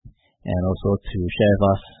and also to share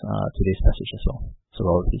with us today's passage as well. So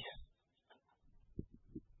Robert, please.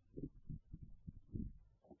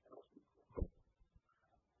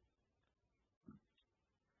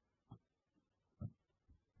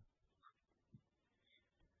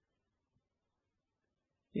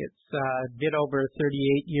 It's a bit over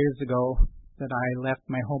 38 years ago that I left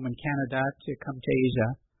my home in Canada to come to Asia.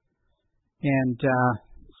 And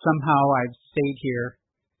somehow I've stayed here,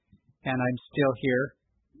 and I'm still here.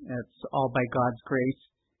 It's all by God's grace.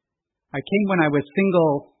 I came when I was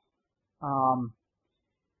single,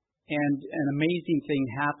 and an amazing thing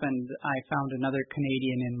happened. I found another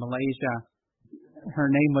Canadian in Malaysia. Her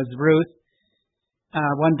name was Ruth.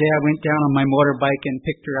 One day I went down on my motorbike and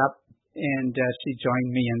picked her up, and she joined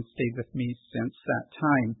me and stayed with me since that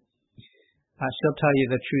time. She'll tell you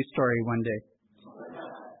the true story one day.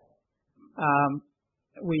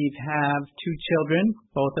 We have 2 children.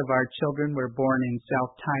 Both of our children were born in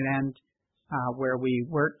South Thailand, where we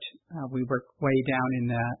worked. We worked way down in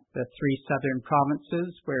the 3 southern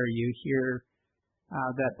provinces, where you hear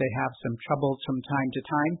that they have some troubles from time to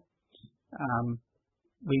time.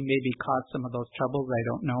 We maybe caused some of those troubles, I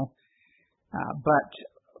don't know. But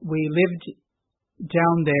we lived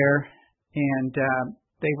down there, and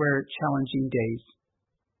they were challenging days,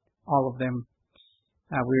 all of them.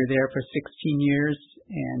 We were there for 16 years,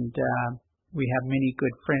 and we have many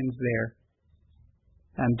good friends there.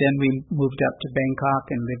 And then we moved up to Bangkok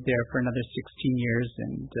and lived there for another 16 years,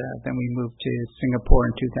 and then we moved to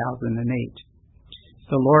Singapore in 2008.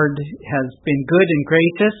 The Lord has been good and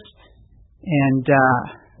gracious, and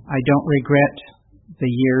I don't regret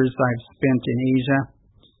the years I've spent in Asia.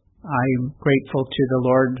 I'm grateful to the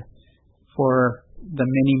Lord for the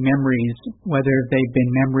many memories, whether they've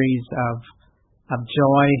been memories of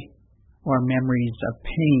joy or memories of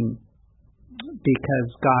pain, because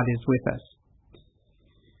God is with us.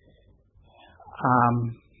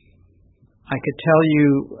 I could tell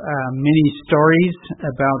you many stories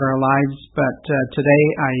about our lives, but today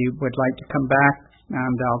I would like to come back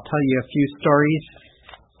and I'll tell you a few stories,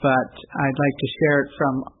 but I'd like to share it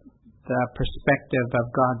from the perspective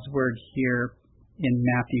of God's Word here in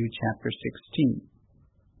Matthew chapter 16.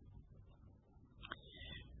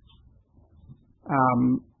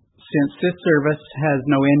 Since this service has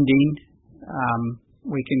no ending,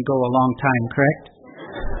 we can go a long time, correct?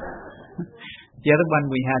 The other one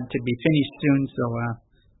we had to be finished soon, so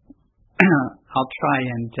I'll try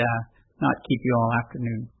and not keep you all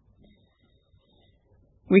afternoon.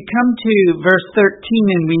 We come to verse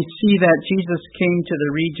 13 and we see that Jesus came to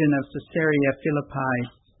the region of Caesarea Philippi.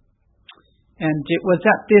 And it was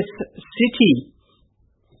at this city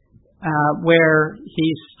where he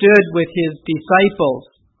stood with his disciples.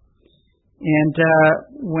 And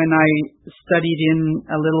when I studied in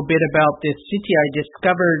a little bit about this city, I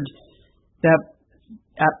discovered that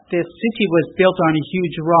this city was built on a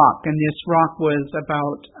huge rock, and this rock was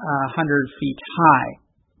about 100 feet high.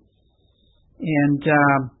 And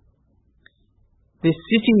this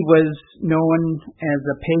city was known as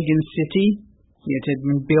a pagan city. It had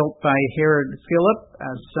been built by Herod Philip,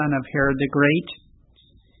 a son of Herod the Great.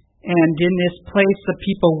 And in this place, the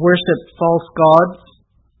people worshipped false gods,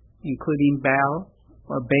 including Baal.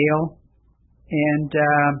 And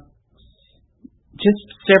just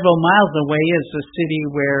several miles away is the city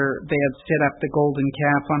where they had set up the golden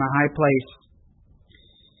calf on a high place.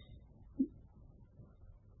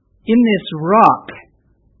 In this rock,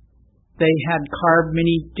 they had carved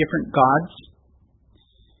many different gods,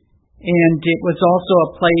 and it was also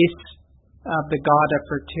a place of the god of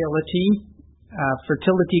fertility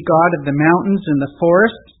god of the mountains and the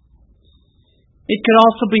forest. It could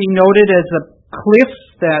also be noted as a cliff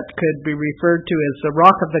that could be referred to as the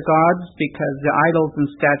rock of the gods, because the idols and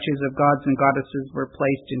statues of gods and goddesses were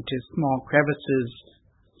placed into small crevices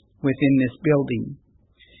within this building.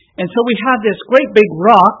 And so we have this great big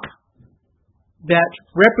rock that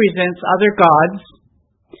represents other gods,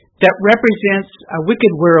 that represents a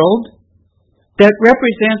wicked world, that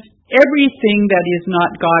represents everything that is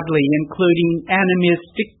not godly, including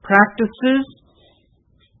animistic practices,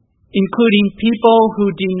 including people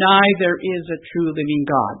who deny there is a true living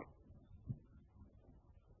God.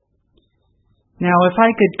 Now, if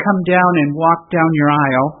I could come down and walk down your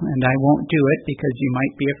aisle, and I won't do it because you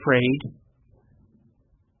might be afraid,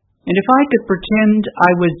 and if I could pretend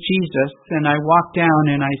I was Jesus and I walked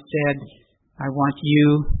down and I said, I want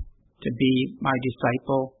you to be my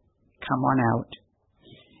disciple, come on out.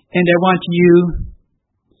 And I want you,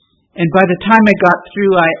 and by the time I got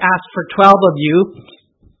through, I asked for 12 of you,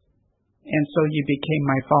 and so you became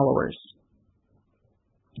my followers.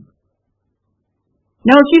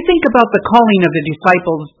 Now, if you think about the calling of the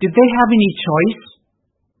disciples, did they have any choice?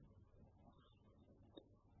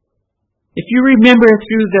 If you remember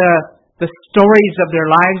through the stories of their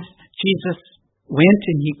lives, Jesus went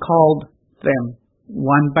and he called them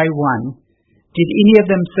one by one. Did any of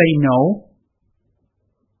them say no?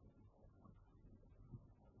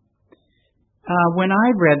 When I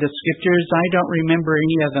read the scriptures, I don't remember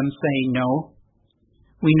any of them saying no.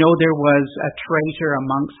 We know there was a traitor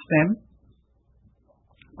amongst them,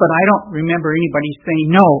 but I don't remember anybody saying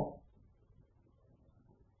no.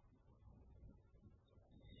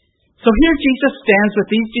 So here Jesus stands with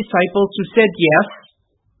these disciples who said yes,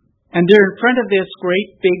 and they're in front of this great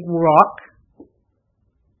big rock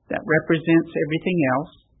that represents everything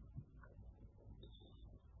else.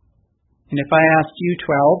 And if I asked you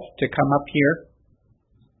 12 to come up here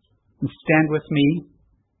and stand with me,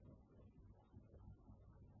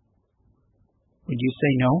 would you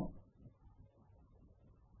say no?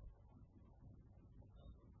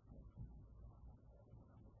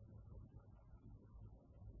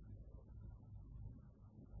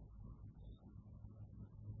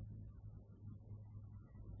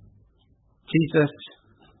 Jesus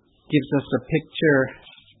gives us a picture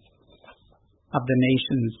of the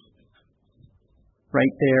nations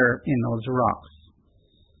right there in those rocks.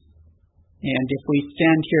 And if we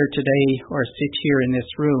stand here today or sit here in this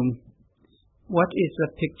room, what is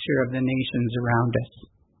the picture of the nations around us?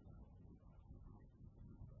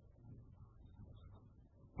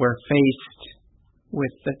 We're faced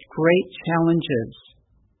with the great challenges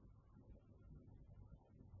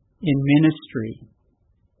in ministry,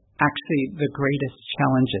 actually the greatest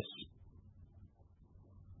challenges.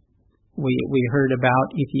 We heard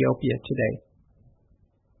about Ethiopia today.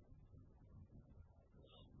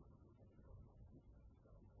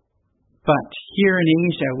 But here in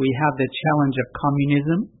Asia, we have the challenge of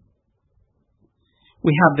communism.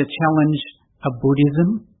 We have the challenge of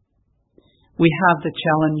Buddhism. We have the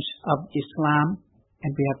challenge of Islam.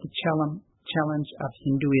 And we have the challenge of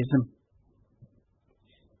Hinduism.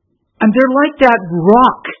 And they're like that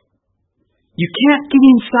rock. You can't get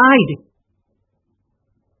inside.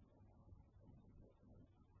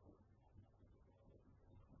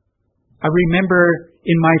 I remember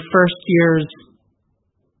in my first years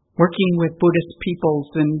working with Buddhist peoples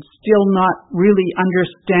and still not really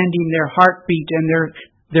understanding their heartbeat and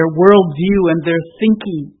their worldview and their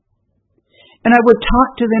thinking. And I would talk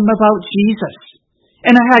to them about Jesus.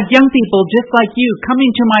 And I had young people just like you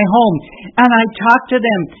coming to my home, and I'd talk to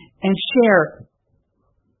them and share.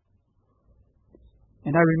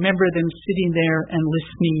 And I remember them sitting there and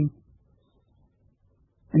listening.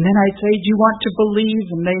 And then I'd say, do you want to believe?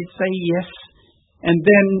 And they'd say yes. And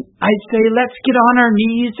then I'd say, let's get on our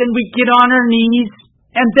knees. And we'd get on our knees.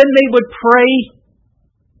 And then they would pray.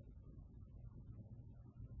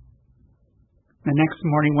 The next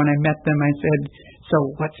morning when I met them, I said, so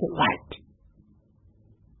what's it like?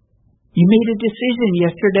 You made a decision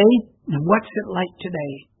yesterday. And what's it like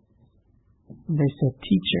today? And they said,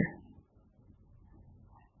 teacher,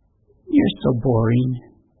 you're so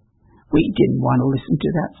boring. We didn't want to listen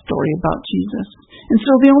to that story about Jesus. And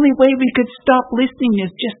so the only way we could stop listening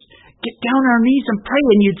is just get down on our knees and pray,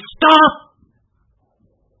 and you'd stop.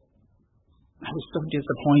 I was so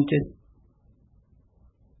disappointed.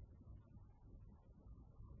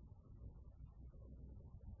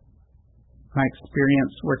 My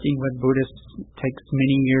experience working with Buddhists takes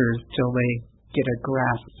many years till they get a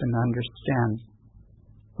grasp and understand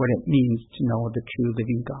what it means to know the true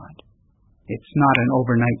living God. It's not an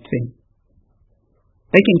overnight thing.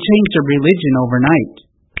 They can change their religion overnight,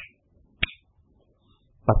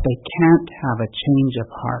 but they can't have a change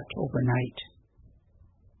of heart overnight.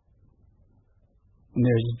 And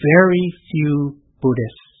there's very few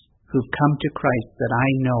Buddhists who've come to Christ that I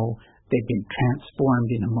know they've been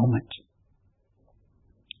transformed in a moment.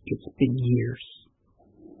 It's been years.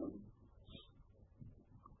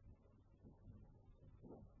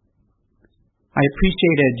 I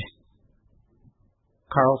appreciated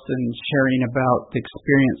Carlson sharing about the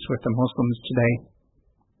experience with the Muslims today.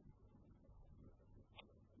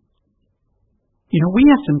 You know, we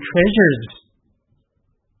have some treasures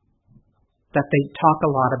that they talk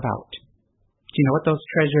a lot about. Do you know what those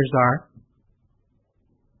treasures are?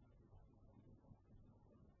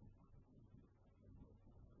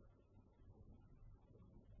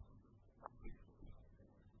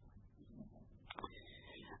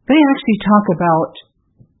 They actually talk about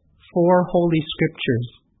 4 holy scriptures.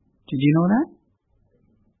 Did you know that?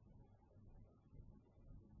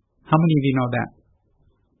 How many of you know that?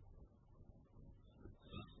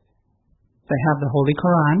 They have the Holy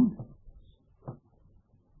Quran.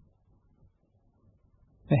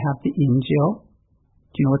 They have the Injil.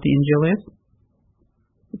 Do you know what the Injil is?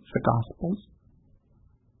 It's the Gospels.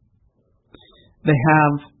 They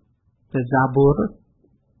have the Zabur,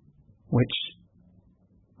 which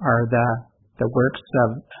are the works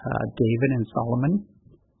of David and Solomon,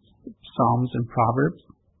 Psalms and Proverbs.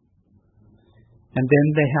 And then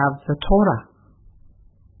they have the Torah.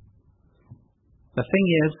 The thing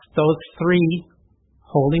is, those three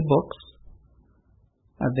holy books,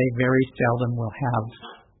 they very seldom will have.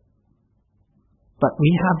 But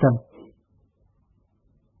we have them.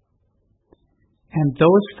 And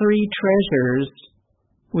those three treasures,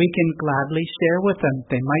 we can gladly share with them.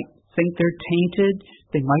 They might think they're tainted.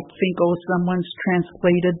 They might think, oh, someone's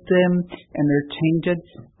translated them and they're tainted.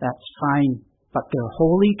 That's fine. But they're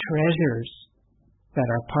holy treasures that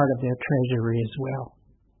are part of their treasury as well.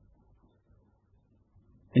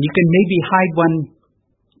 And you can maybe hide one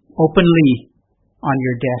openly on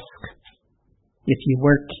your desk if you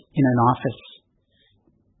work in an office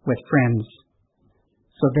with friends,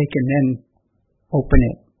 so they can then open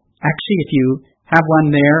it. Actually, if you have one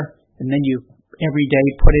there and then you every day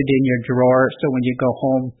put it in your drawer, so when you go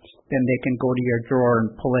home, then they can go to your drawer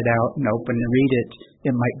and pull it out and open and read it,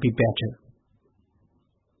 it might be better.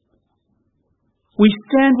 We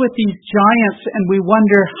stand with these giants and we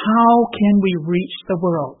wonder, how can we reach the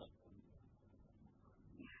world?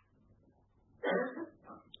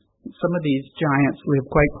 Some of these giants live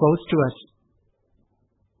quite close to us.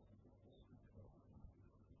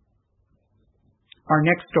 Our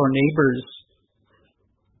next door neighbors,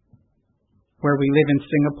 where we live in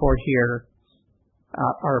Singapore here,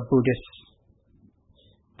 are Buddhists.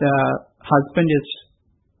 The husband is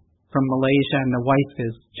from Malaysia and the wife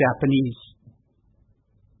is Japanese.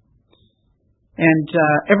 And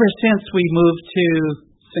ever since we moved to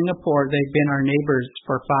Singapore, they've been our neighbors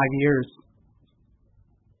for 5 years.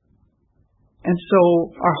 And so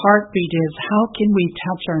our heartbeat is, how can we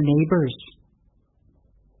touch our neighbors?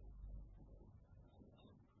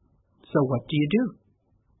 So what do you do?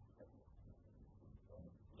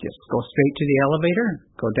 Just go straight to the elevator,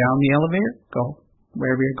 go down the elevator, go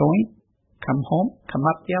wherever you're going, come home, come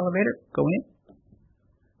up the elevator, go in.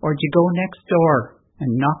 Or do you go next door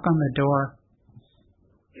and knock on the door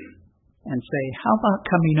and say, how about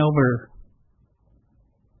coming over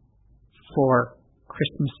for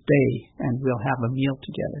Christmas Day and we'll have a meal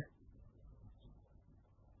together?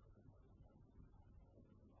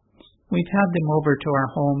 We've had them over to our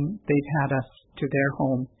home. They've had us to their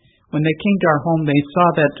home. When they came to our home, they saw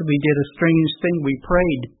that we did a strange thing. We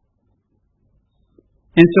prayed.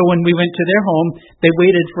 And so when we went to their home, they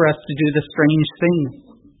waited for us to do the strange thing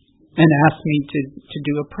and asked me to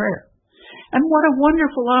do a prayer. And what a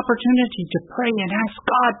wonderful opportunity to pray and ask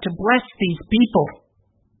God to bless these people.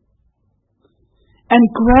 And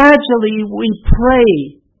gradually we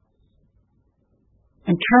pray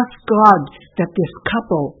and trust God that this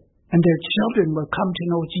couple and their children will come to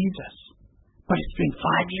know Jesus. But it's been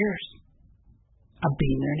 5 years of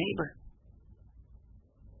being their neighbor.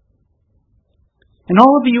 And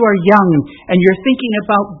all of you are young and you're thinking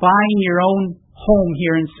about buying your own home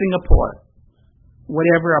here in Singapore.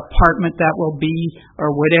 Whatever apartment that will be,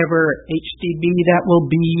 or whatever HDB that will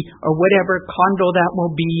be, or whatever condo that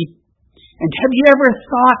will be. And have you ever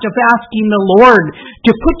thought of asking the Lord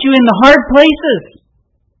to put you in the hard places?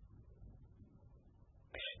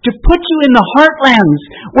 To put you in the heartlands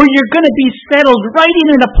where you're going to be settled right in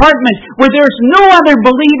an apartment where there's no other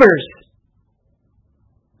believers.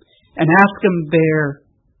 And ask Him there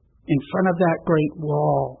in front of that great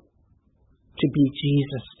wall to be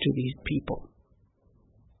Jesus to these people.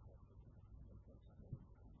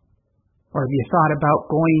 Or have you thought about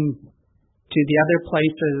going to the other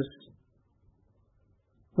places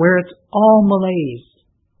where it's all Malays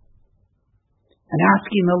and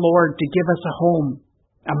asking the Lord to give us a home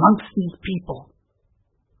amongst these people?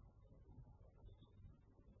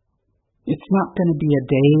 It's not going to be a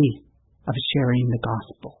day of sharing the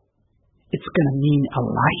gospel. It's going to mean a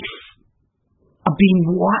life of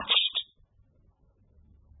being watched.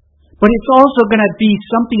 But it's also going to be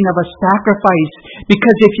something of a sacrifice,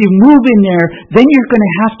 because if you move in there, then you're going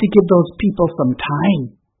to have to give those people some time.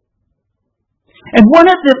 And one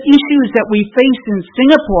of the issues that we face in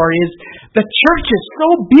Singapore is the church is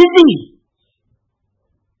so busy.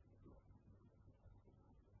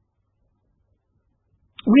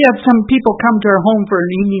 We had some people come to our home for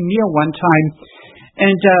an evening meal one time,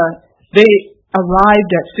 and they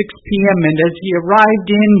arrived at 6 p.m. And as he arrived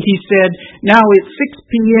in, he said, now it's 6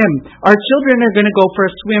 p.m. Our children are going to go for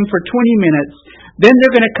a swim for 20 minutes. Then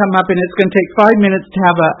they're going to come up and it's going to take 5 minutes to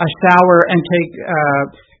have a shower and take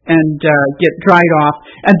and get dried off.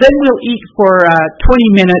 And then we'll eat for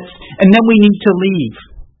 20 minutes, and then we need to leave.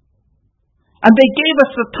 And they gave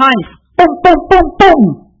us the time. Boom, boom, boom, boom.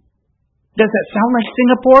 Does that sound like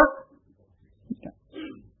Singapore?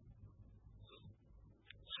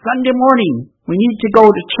 Sunday morning, we need to go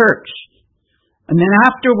to church. And then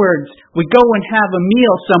afterwards, we go and have a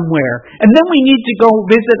meal somewhere. And then we need to go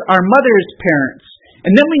visit our mother's parents.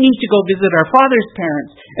 And then we need to go visit our father's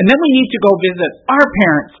parents. And then we need to go visit our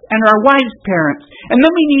parents and our wives' parents. And then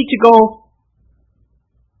we need to go.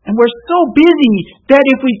 And we're so busy that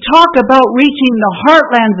if we talk about reaching the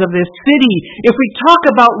heartlands of this city, if we talk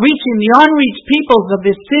about reaching the unreached peoples of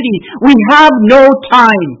this city, we have no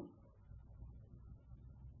time.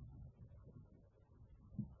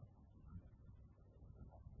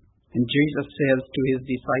 And Jesus says to his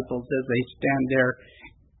disciples as they stand there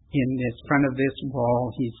in this front of this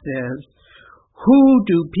wall, he says, "Who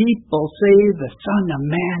do people say the Son of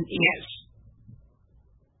Man is?"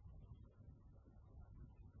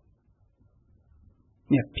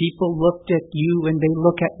 If people looked at you and they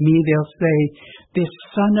look at me, they'll say, "This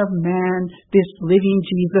Son of Man, this living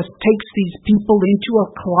Jesus, takes these people into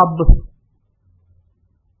a club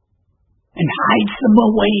and hides them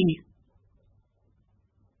away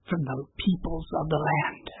from the peoples of the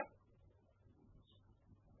land."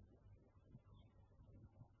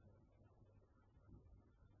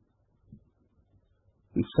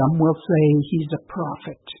 And some will say he's a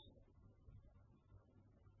prophet.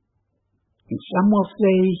 And some will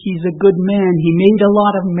say he's a good man. He made a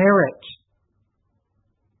lot of merit.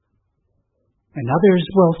 And others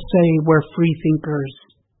will say we're free thinkers.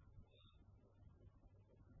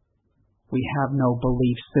 We have no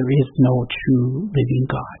beliefs. There is no true living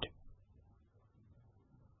God.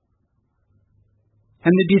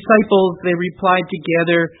 And the disciples, they replied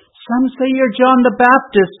together, "Some say you're John the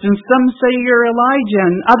Baptist, and some say you're Elijah,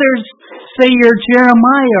 and others say you're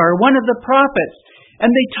Jeremiah or one of the prophets." And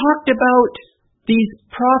they talked about these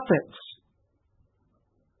prophets.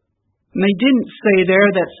 And they didn't say there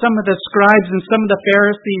that some of the scribes and some of the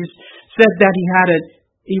Pharisees said that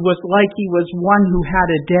he was like he was one who had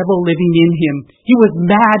a devil living in him. He was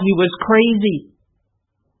mad. He was crazy.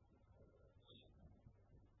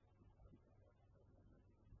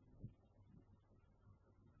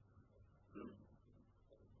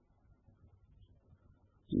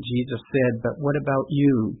 And Jesus said, "But what about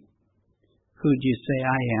you? Who do you say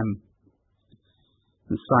I am?"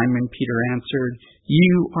 And Simon Peter answered,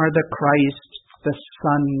 "You are the Christ, the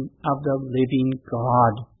Son of the living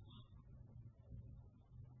God."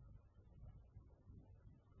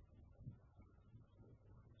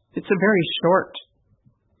 It's a very short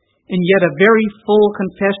and yet a very full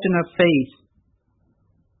confession of faith.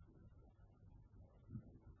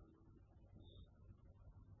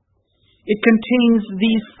 It contains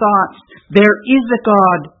these thoughts. There is a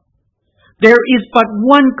God. There is but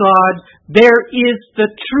one God. There is the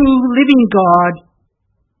true living God.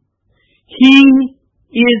 He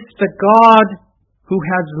is the God who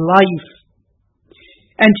has life.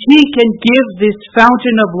 And He can give this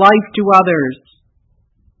fountain of life to others.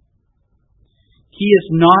 He is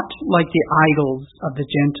not like the idols of the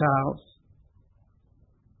Gentiles.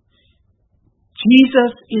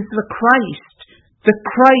 Jesus is the Christ, the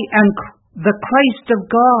Christ of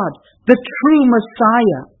God, the true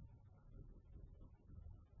Messiah.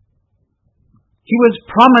 He was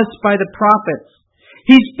promised by the prophets.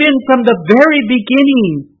 He's been from the very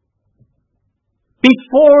beginning,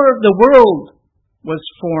 before the world was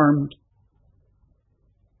formed.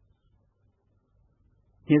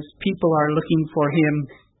 His people are looking for Him.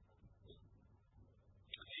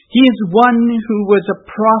 He is one who was a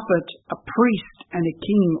prophet, a priest, and a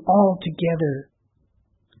king all together.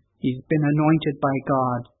 He's been anointed by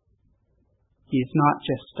God. He's not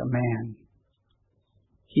just a man.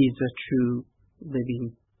 He's a true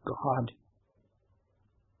living God.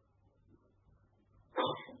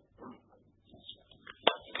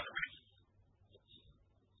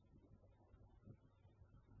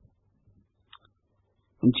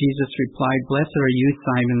 And Jesus replied, "Blessed are you,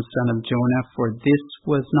 Simon, son of Jonah, for this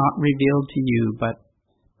was not revealed to you but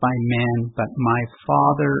by man, but my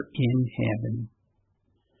Father in heaven."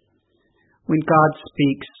 When God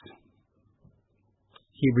speaks,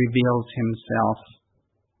 He reveals Himself.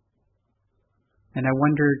 And I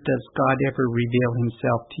wonder, does God ever reveal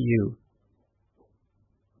Himself to you?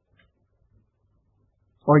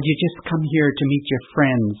 Or do you just come here to meet your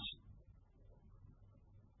friends?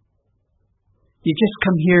 You just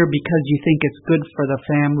come here because you think it's good for the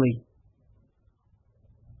family?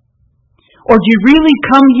 Or do you really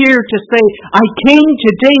come here to say, "I came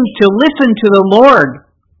today to listen to the Lord"?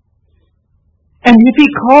 And if He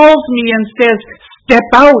calls me and says, step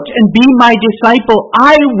out and be my disciple,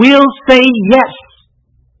 I will say yes.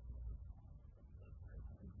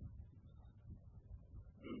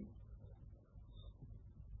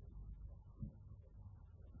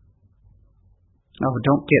 Oh,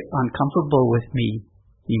 don't get uncomfortable with me,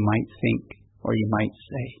 you might think, or you might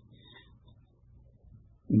say.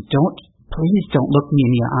 Please don't look me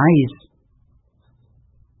in the eyes.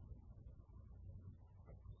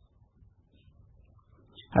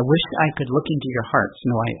 I wish I could look into your hearts.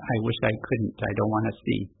 No, I wish I couldn't. I don't want to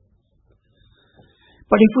see.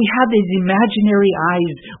 But if we had these imaginary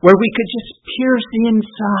eyes where we could just pierce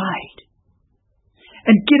inside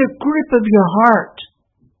and get a grip of your heart,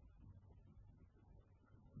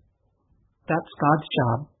 that's God's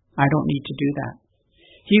job. I don't need to do that.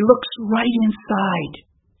 He looks right inside.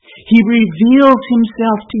 He reveals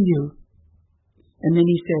Himself to you. And then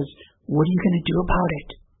He says, what are you going to do about it?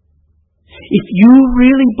 If you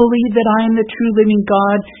really believe that I am the true living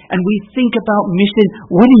God and we think about mission,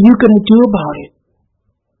 what are you going to do about it?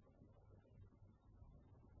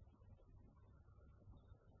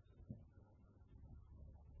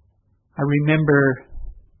 I remember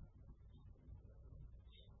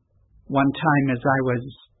one time as I was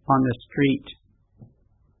on the street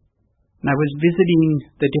and I was visiting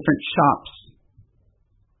the different shops.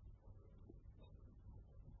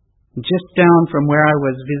 Just down from where I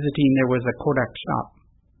was visiting, there was a Kodak shop.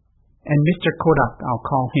 And Mr. Kodak, I'll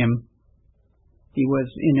call him, he was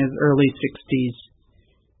in his early 60s.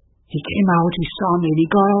 He came out, he saw me, and he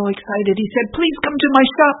got all excited. He said, please come to my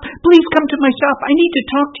shop. Please come to my shop. I need to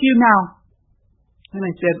talk to you now. And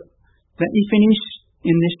I said, let me finish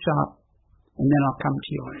in this shop, and then I'll come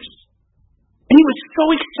to yours. And he was so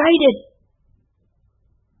excited.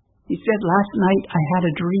 He said, last night I had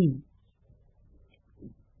a dream.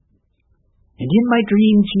 And in my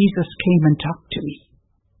dream, Jesus came and talked to me.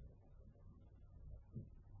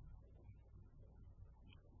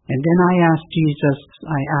 And then I asked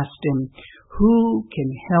Him, who can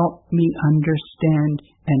help me understand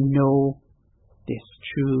and know this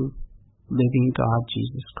true living God,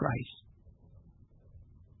 Jesus Christ?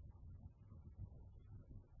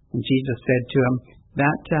 And Jesus said to him,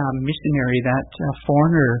 that missionary, that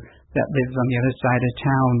foreigner that lives on the other side of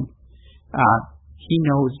town, he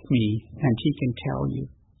knows me, and he can tell you.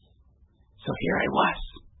 So here I was.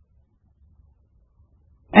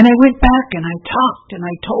 And I went back, and I talked, and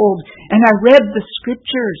I told, and I read the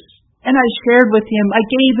scriptures, and I shared with him. I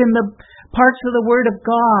gave him the parts of the Word of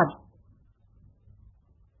God.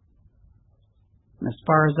 And as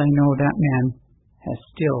far as I know, that man has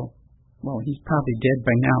still, well, he's probably dead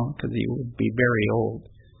by now, because he would be very old.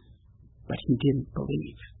 But he didn't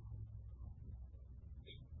believe.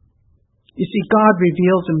 You see, God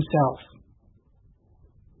reveals Himself.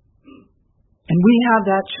 And we have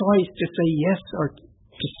that choice to say yes or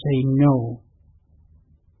to say no.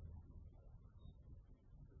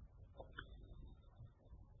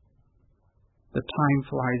 The time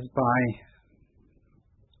flies by.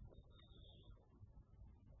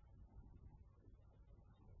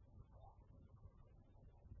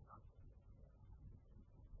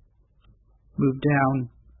 Move down.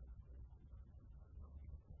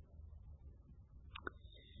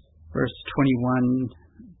 Verse 21,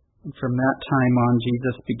 from that time on,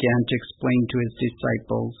 Jesus began to explain to His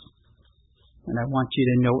disciples, and I want you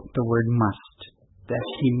to note the word must, that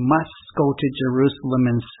He must go to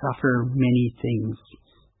Jerusalem and suffer many things.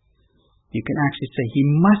 You can actually say He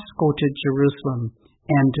must go to Jerusalem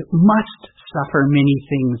and must suffer many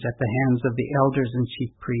things at the hands of the elders and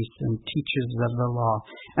chief priests and teachers of the law,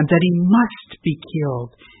 and that He must be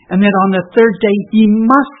killed, and that on the third day He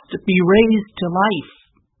must be raised to life.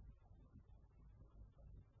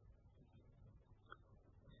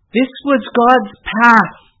 This was God's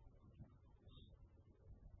path.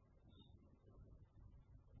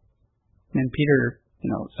 And Peter,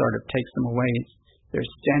 sort of takes them away. They're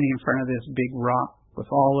standing in front of this big rock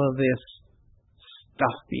with all of this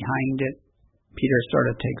stuff behind it. Peter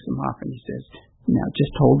sort of takes them off and he says, now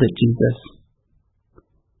just hold it, Jesus.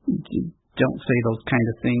 Don't say those kind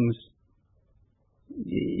of things.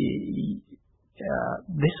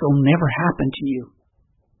 This will never happen to you.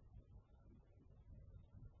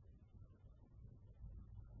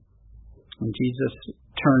 And Jesus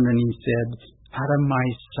turned and He said, out of my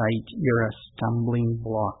sight, you're a stumbling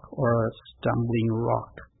block or a stumbling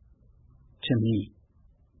rock to me.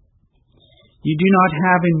 You do not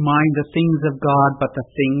have in mind the things of God, but the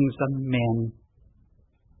things of men.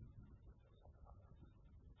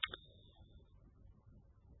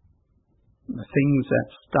 The things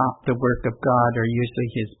that stop the work of God are usually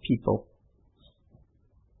His people.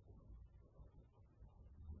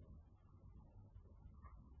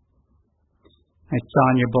 saw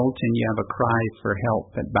on your bulletin you have a cry for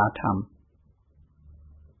help at Batam.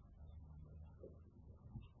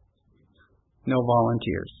 No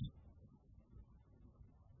volunteers.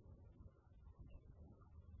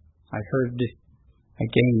 I heard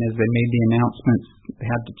again as they made the announcements, they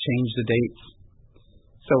had to change the dates.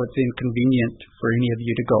 So it's inconvenient for any of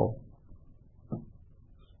you to go.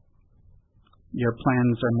 Your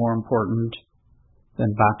plans are more important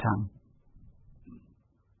than Batam.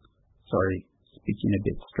 Sorry, speaking a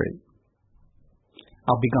bit straight.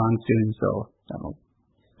 I'll be gone soon, so that'll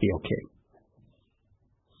be okay.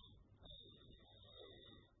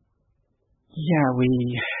 Yeah,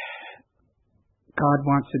 God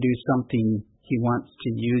wants to do something. He wants to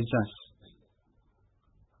use us.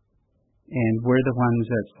 And we're the ones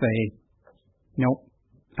that say, nope,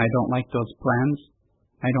 I don't like those plans.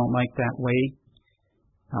 I don't like that way.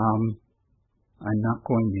 I'm not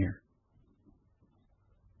going there.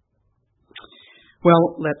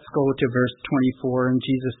 Well, let's go to verse 24. And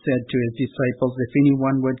Jesus said to his disciples, if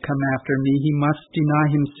anyone would come after me, he must deny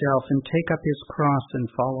himself and take up his cross and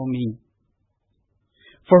follow me.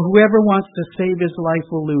 For whoever wants to save his life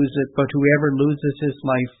will lose it, but whoever loses his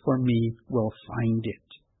life for me will find it.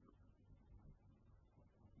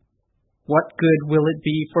 What good will it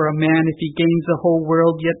be for a man if he gains the whole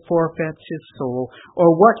world yet forfeits his soul?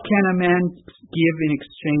 Or what can a man give in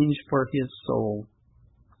exchange for his soul?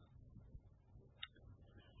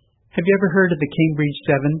 Have you ever heard of the Cambridge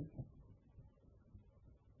 7?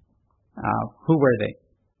 Who were they?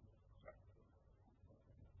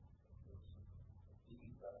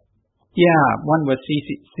 Yeah, one was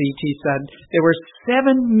C.T. Studd. There were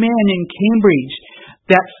 7 men in Cambridge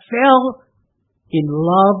that fell in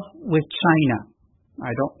love with China.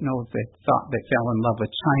 I don't know if they thought they fell in love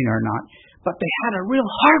with China or not, but they had a real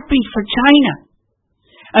heartbeat for China.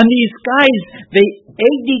 And these guys, they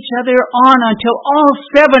egged each other on until all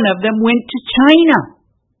 7 of them went to China.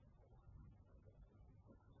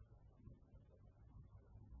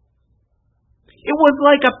 It was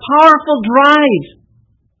like a powerful drive.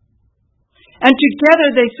 And together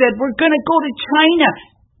they said, we're going to go to China.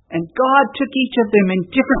 And God took each of them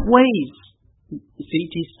in different ways.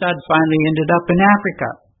 C.T. Studd finally ended up in Africa.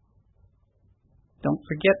 Don't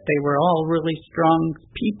forget, they were all really strong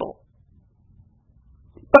people.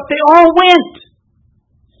 But they all went.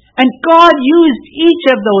 And God used each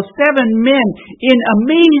of those 7 men in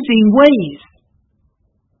amazing ways.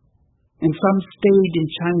 And some stayed in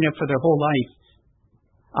China for their whole life.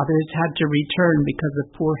 Others had to return because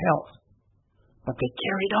of poor health. But they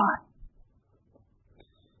carried on.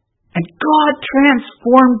 And God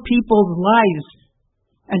transformed people's lives.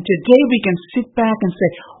 And today we can sit back and say,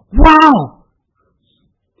 wow!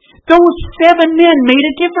 Those 7 men made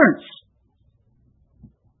a difference.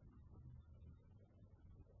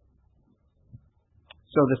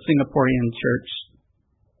 So the Singaporean church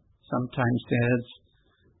sometimes says,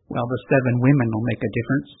 well, the 7 women will make a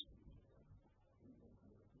difference.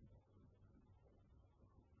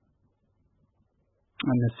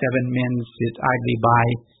 And the 7 men sit idly by.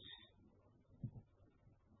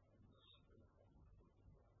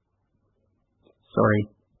 Sorry,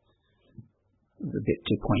 it was a bit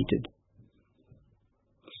too pointed.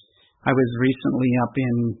 I was recently up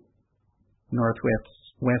in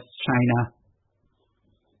West China,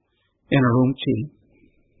 in Urumqi.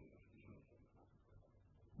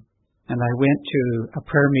 And I went to a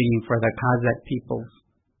prayer meeting for the Kazakh peoples,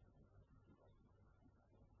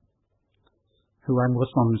 who are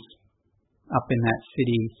Muslims, up in that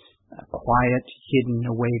city, a quiet,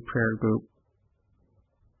 hidden away prayer group.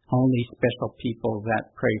 Only special people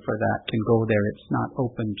that pray for that can go there. It's not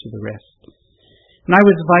open to the rest. And I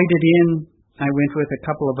was invited in. I went with a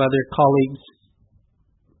couple of other colleagues.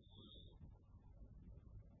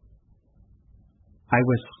 I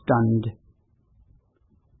was stunned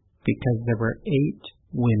because there were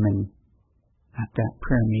 8 women at that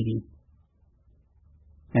prayer meeting.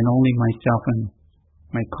 And only myself and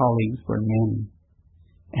my colleagues were men.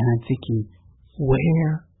 And I'm thinking,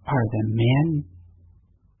 where are the men?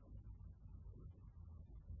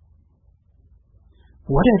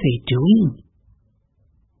 What are they doing?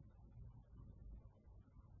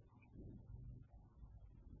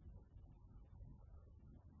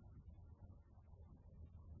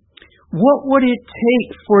 What would it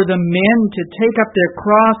take for the men to take up their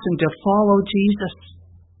cross and to follow Jesus?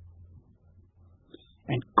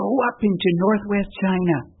 And go up into northwest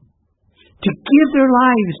China to give their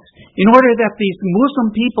lives in order that these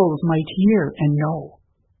Muslim peoples might hear and know.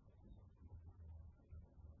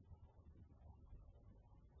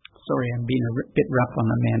 Sorry, I'm being a bit rough on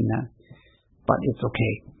the men, but it's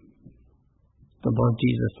okay. The Lord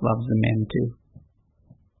Jesus loves the men too.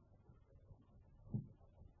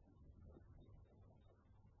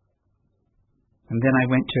 And then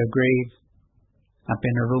I went to a grave up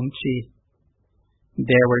in Urumqi.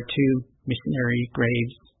 There were 2 missionary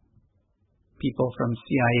graves, people from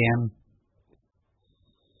CIM.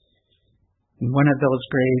 And one of those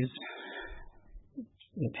graves,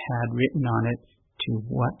 it had written on it, "To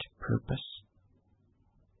what purpose?"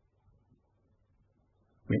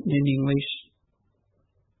 Written in English,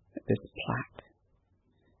 this plaque.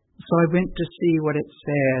 So I went to see what it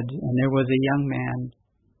said, and there was a young man.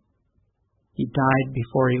 He died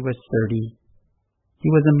before he was 30. He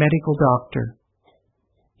was a medical doctor.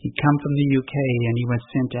 He'd come from the UK and he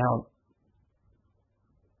was sent out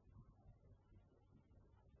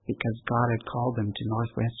because God had called him to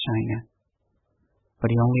Northwest China.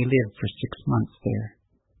 But he only lived for 6 months there.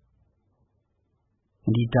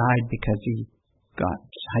 And he died because he got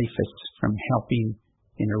typhus from helping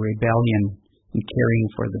in a rebellion and caring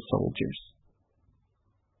for the soldiers.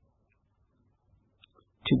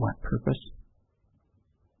 To what purpose?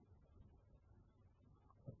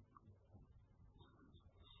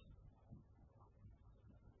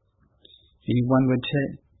 If anyone would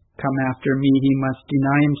come after me, he must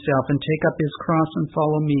deny himself and take up his cross and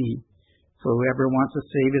follow me. For whoever wants to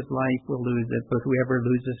save his life will lose it, but whoever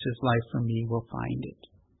loses his life for me will find it.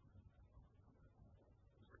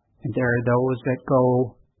 And there are those that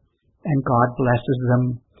go, and God blesses them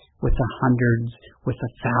with the hundreds, with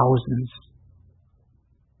the thousands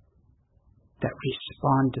that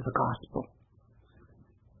respond to the gospel.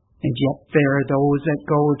 And yet there are those that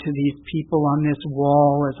go to these people on this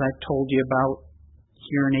wall, as I've told you about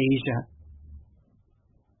here in Asia,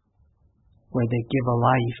 where they give a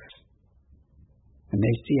life, and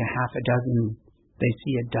they see a half a dozen, they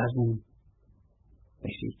see a dozen,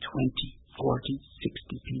 they see 20, 40,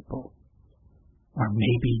 60 people. Or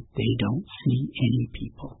maybe they don't see any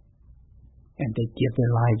people, and they give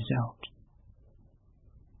their lives out.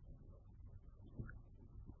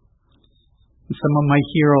 Some of my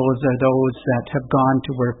heroes are those that have gone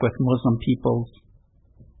to work with Muslim peoples.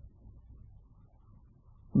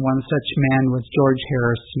 One such man was George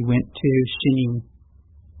Harris. He went to Xining.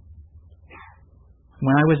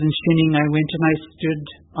 When I was in Xining, I went and I stood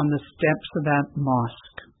on the steps of that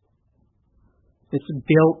mosque. It's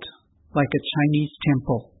built like a Chinese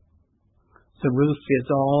temple. The roof is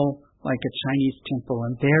all like a Chinese temple.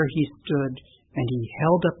 And there he stood and he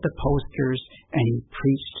held up the posters and he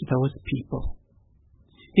preached to those people.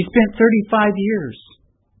 He spent 35 years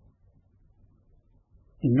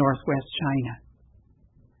in Northwest China.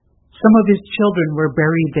 Some of his children were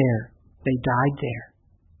buried there. They died there.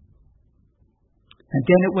 And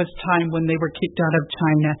then it was time when they were kicked out of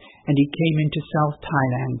China and he came into South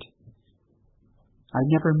Thailand. I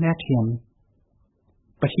never met him,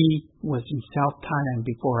 but he was in South Thailand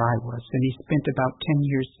before I was, and he spent about 10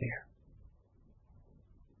 years there.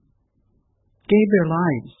 Gave their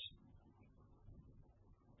lives.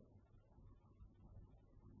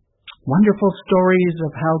 Wonderful stories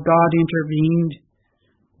of how God intervened,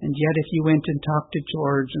 and yet if you went and talked to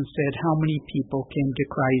George and said, how many people came to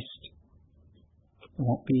Christ? There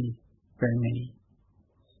won't be very many.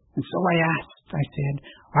 And so I asked, I said,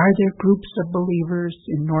 are there groups of believers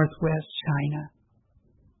in Northwest China?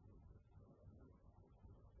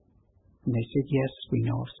 And they said, yes, we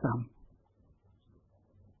know of some.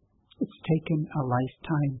 It's taken a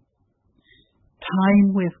lifetime.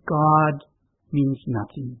 Time with God means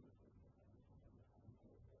nothing.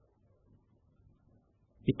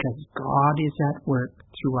 Because God is at work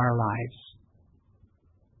through our lives.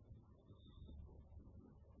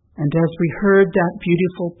 And as we heard that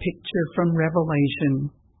beautiful picture from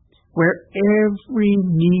Revelation, where every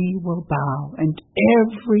knee will bow and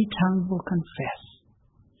every tongue will confess,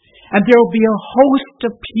 and there will be a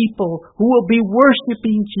host of people who will be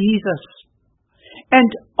worshiping Jesus, and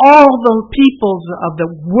all the peoples of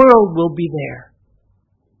the world will be there.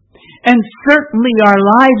 And certainly our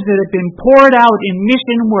lives that have been poured out in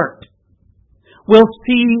mission work will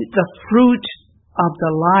see the fruit of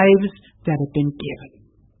the lives that have been given.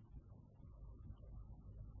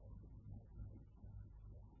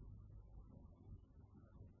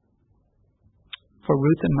 For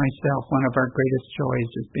Ruth and myself, one of our greatest joys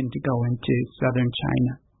has been to go into southern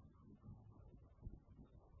China.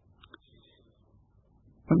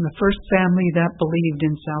 From the first family that believed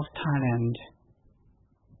in South Thailand,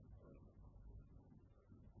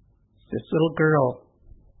 this little girl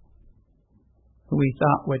who we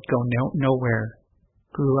thought would go nowhere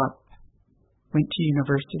grew up, went to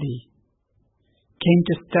university, came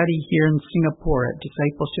to study here in Singapore at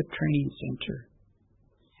Discipleship Training Center,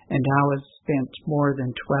 and now has spent more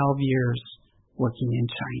than 12 years working in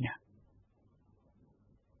China.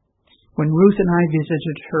 When Ruth and I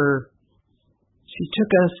visited her, she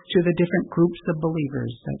took us to the different groups of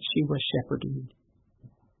believers that she was shepherding.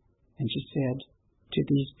 And she said to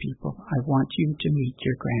these people, I want you to meet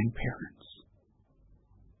your grandparents.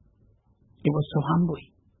 It was so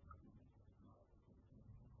humbling.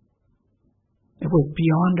 It was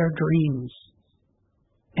beyond our dreams,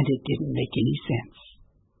 and it didn't make any sense.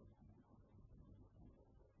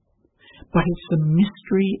 But it's the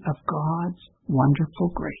mystery of God's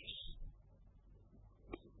wonderful grace.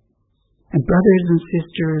 And brothers and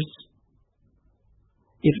sisters,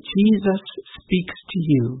 if Jesus speaks to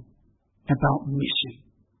you about mission,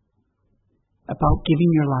 about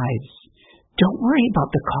giving your lives, don't worry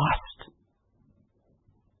about the cost.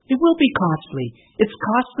 It will be costly. It's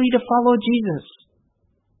costly to follow Jesus.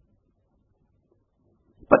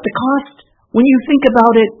 But the cost, when you think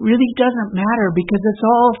about it, really doesn't matter because it's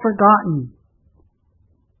all forgotten.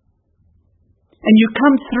 And you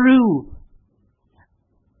come through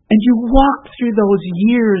and you walk through those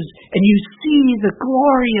years and you see the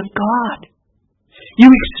glory of God.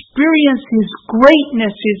 You experience His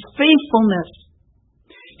greatness, His faithfulness,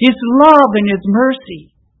 His love and His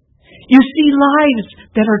mercy. You see lives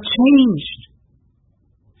that are changed.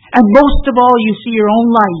 And most of all, you see your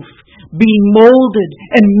own life being molded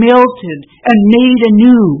and melted and made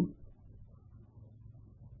anew.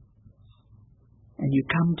 And you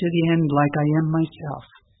come to the end like I am myself.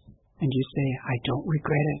 And you say, I don't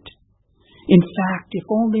regret it. In fact, if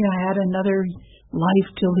only I had another life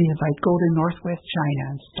to live, I'd go to Northwest China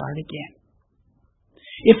and start again.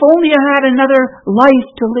 If only I had another life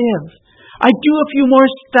to live, I'd do a few more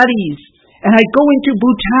studies, and I'd go into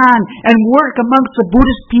Bhutan and work amongst the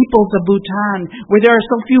Buddhist peoples of Bhutan, where there are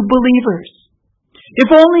so few believers. If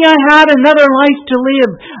only I had another life to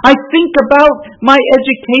live, I'd think about my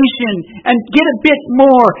education and get a bit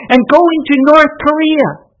more and go into North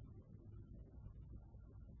Korea.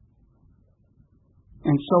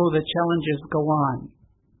 And so the challenges go on.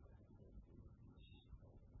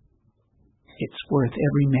 It's worth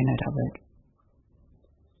every minute of it.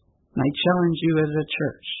 And I challenge you as a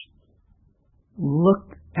church,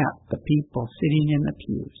 look at the people sitting in the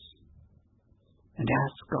pews and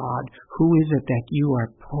ask God, who is it that you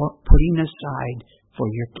are putting aside for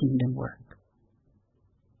your kingdom work?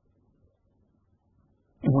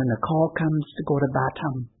 And when the call comes to go to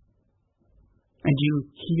Batam, and you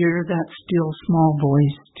hear that still small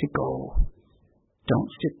voice to go, don't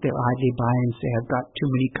sit there idly by and say, I've got too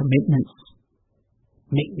many commitments.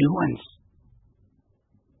 Make new ones.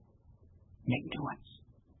 Make new ones.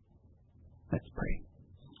 Let's pray.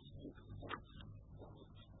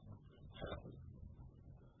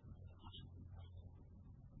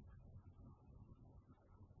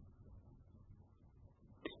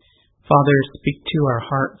 Father, speak to our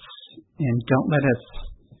hearts and don't let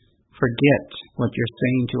us forget what you're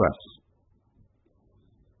saying to us.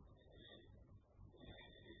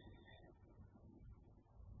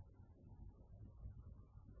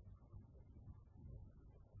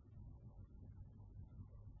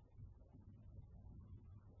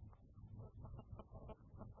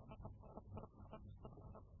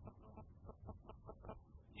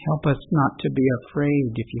 Help us not to be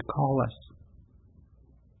afraid if you call us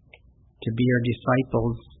to be your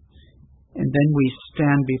disciples. And then we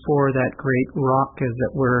stand before that great rock, as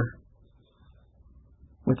it were,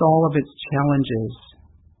 with all of its challenges.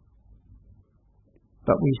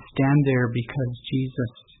 But we stand there because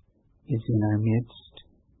Jesus is in our midst,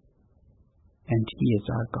 and He is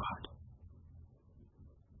our God.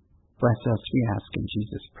 Bless us, we ask in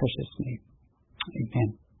Jesus' precious name.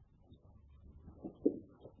 Amen.